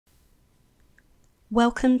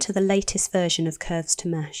Welcome to the latest version of Curves to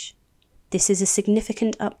Mesh. This is a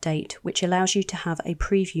significant update which allows you to have a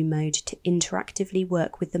preview mode to interactively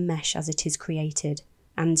work with the mesh as it is created,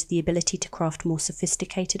 and the ability to craft more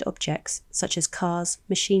sophisticated objects such as cars,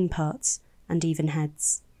 machine parts, and even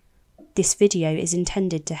heads. This video is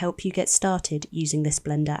intended to help you get started using this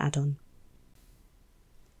Blender add-on.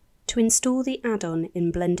 To install the add-on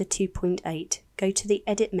in Blender 2.8, go to the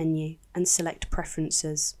Edit menu and select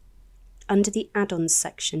Preferences. Under the Add-ons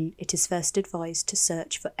section, it is first advised to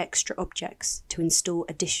search for extra objects to install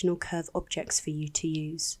additional curve objects for you to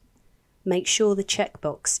use. Make sure the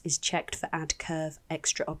checkbox is checked for Add Curve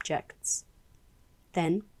Extra Objects.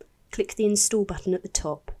 Then, click the Install button at the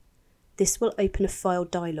top. This will open a file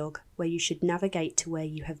dialog where you should navigate to where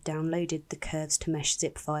you have downloaded the Curves to Mesh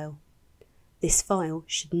zip file. This file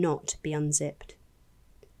should not be unzipped.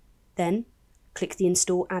 Then, click the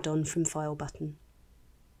Install Add-on from File button.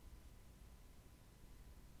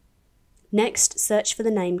 Next, search for the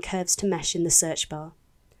name Curves to Mesh in the search bar.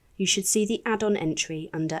 You should see the add-on entry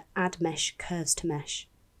under Add Mesh Curves to Mesh.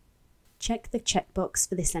 Check the checkbox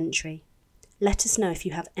for this entry. Let us know if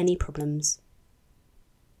you have any problems.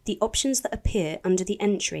 The options that appear under the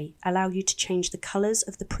entry allow you to change the colours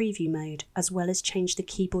of the preview mode as well as change the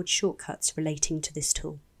keyboard shortcuts relating to this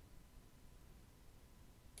tool.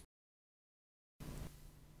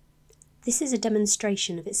 This is a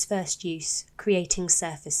demonstration of its first use, creating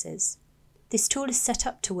surfaces. This tool is set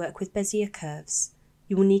up to work with Bezier curves.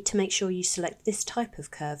 You will need to make sure you select this type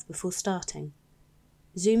of curve before starting.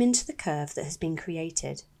 Zoom into the curve that has been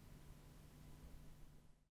created.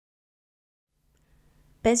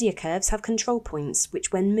 Bezier curves have control points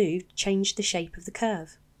which, when moved, change the shape of the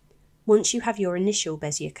curve. Once you have your initial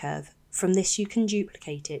Bezier curve, from this you can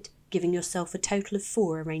duplicate it, giving yourself a total of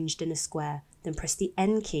 4 arranged in a square. Then press the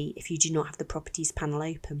N key if you do not have the Properties panel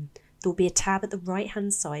open. There will be a tab at the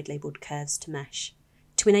right-hand side labelled Curves to Mesh.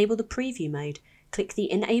 To enable the preview mode, click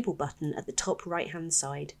the Enable button at the top right-hand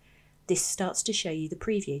side. This starts to show you the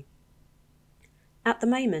preview. At the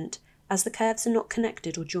moment, as the curves are not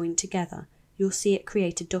connected or joined together, you'll see it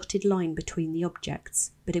create a dotted line between the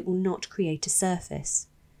objects, but it will not create a surface.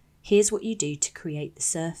 Here's what you do to create the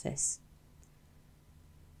surface.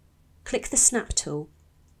 Click the Snap tool,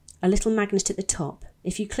 a little magnet at the top.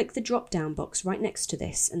 If you click the drop-down box right next to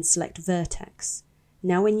this and select Vertex,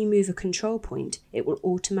 now when you move a control point, it will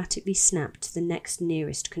automatically snap to the next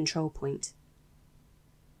nearest control point.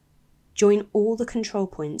 Join all the control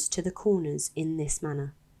points to the corners in this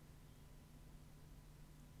manner.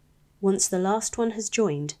 Once the last one has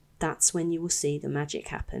joined, that's when you will see the magic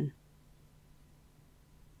happen.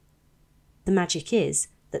 The magic is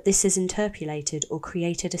that this has interpolated or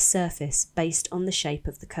created a surface based on the shape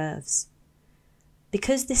of the curves.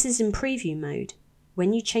 Because this is in preview mode,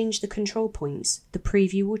 when you change the control points, the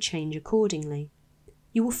preview will change accordingly.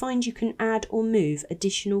 You will find you can add or move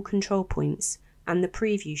additional control points, and the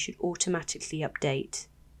preview should automatically update.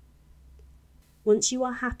 Once you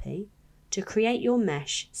are happy, to create your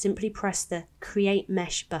mesh, simply press the Create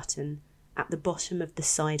Mesh button at the bottom of the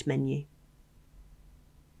side menu.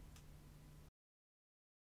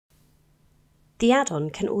 The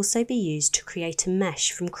add-on can also be used to create a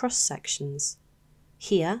mesh from cross-sections.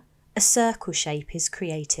 Here, a circle shape is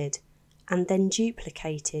created and then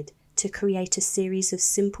duplicated to create a series of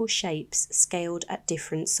simple shapes scaled at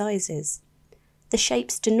different sizes. The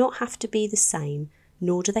shapes do not have to be the same,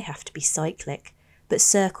 nor do they have to be cyclic, but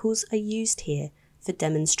circles are used here for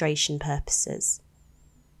demonstration purposes.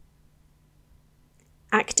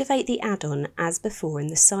 Activate the add-on as before in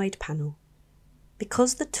the side panel.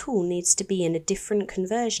 Because the tool needs to be in a different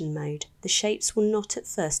conversion mode, the shapes will not at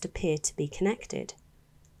first appear to be connected.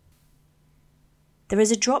 There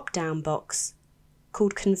is a drop-down box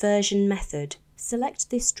called Conversion Method. Select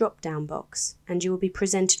this drop-down box and you will be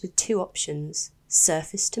presented with two options,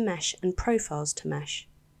 Surface to Mesh and Profiles to Mesh.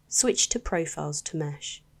 Switch to Profiles to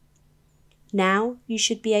Mesh. Now you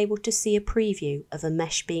should be able to see a preview of a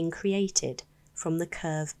mesh being created from the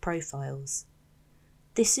curve profiles.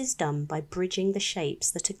 This is done by bridging the shapes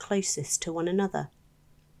that are closest to one another.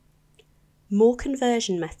 More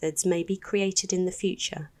conversion methods may be created in the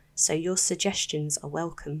future, so your suggestions are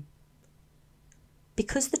welcome.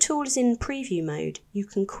 Because the tool is in preview mode, you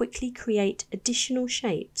can quickly create additional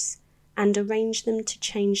shapes and arrange them to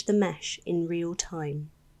change the mesh in real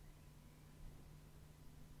time.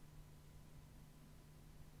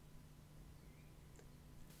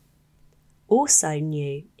 Also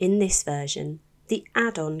new in this version, the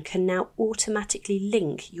add-on can now automatically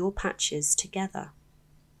link your patches together.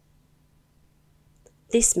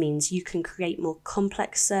 This means you can create more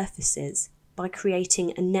complex surfaces by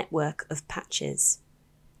creating a network of patches.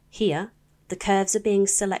 Here, the curves are being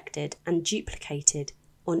selected and duplicated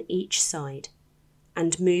on each side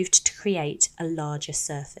and moved to create a larger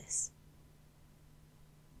surface.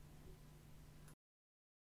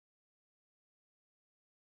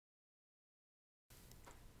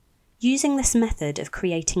 Using this method of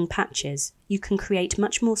creating patches, you can create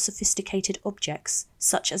much more sophisticated objects,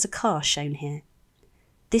 such as a car shown here.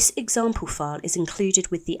 This example file is included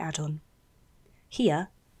with the add-on. Here,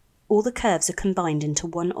 all the curves are combined into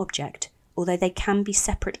one object, although they can be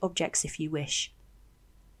separate objects if you wish.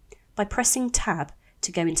 By pressing Tab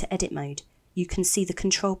to go into edit mode, you can see the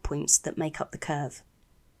control points that make up the curve.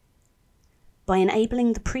 By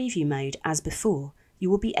enabling the preview mode as before, you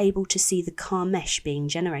will be able to see the car mesh being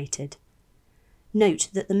generated. Note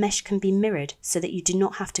that the mesh can be mirrored so that you do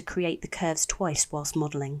not have to create the curves twice whilst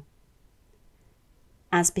modelling.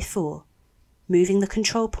 As before, moving the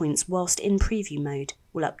control points whilst in preview mode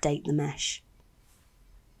will update the mesh.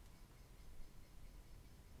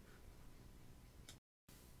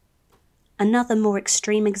 Another more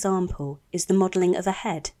extreme example is the modelling of a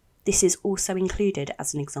head. This is also included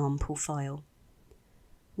as an example file.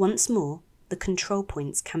 Once more, the control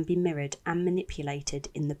points can be mirrored and manipulated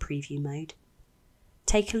in the preview mode.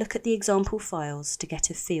 Take a look at the example files to get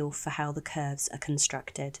a feel for how the curves are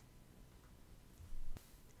constructed.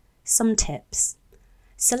 Some tips.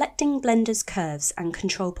 Selecting Blender's curves and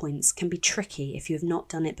control points can be tricky if you have not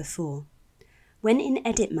done it before. When in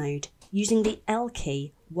edit mode, using the L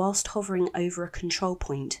key whilst hovering over a control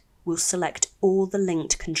point will select all the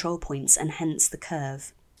linked control points and hence the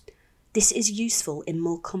curve. This is useful in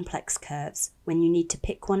more complex curves when you need to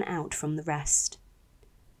pick one out from the rest.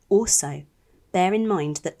 Also, bear in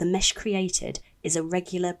mind that the mesh created is a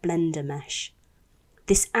regular Blender mesh.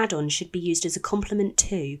 This add-on should be used as a complement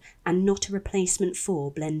to and not a replacement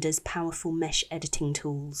for Blender's powerful mesh editing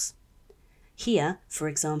tools. Here, for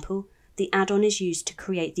example, the add-on is used to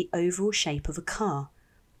create the overall shape of a car,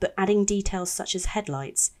 but adding details such as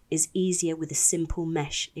headlights is easier with a simple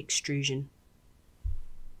mesh extrusion.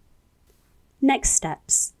 Next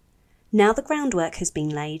steps. Now the groundwork has been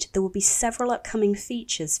laid, there will be several upcoming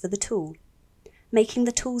features for the tool. Making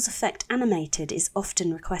the tool's effect animated is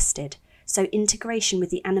often requested, so integration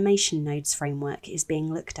with the Animation Nodes framework is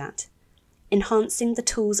being looked at. Enhancing the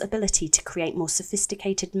tool's ability to create more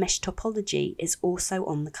sophisticated mesh topology is also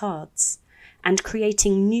on the cards, and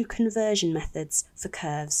creating new conversion methods for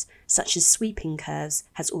curves, such as sweeping curves,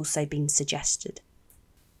 has also been suggested.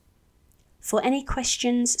 For any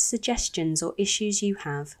questions, suggestions or issues you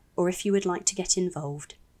have, or if you would like to get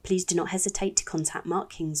involved, please do not hesitate to contact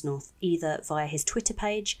Mark Kingsnorth either via his Twitter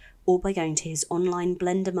page or by going to his online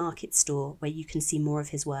Blender Market store where you can see more of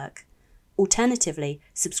his work. Alternatively,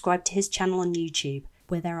 subscribe to his channel on YouTube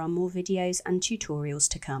where there are more videos and tutorials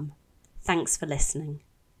to come. Thanks for listening.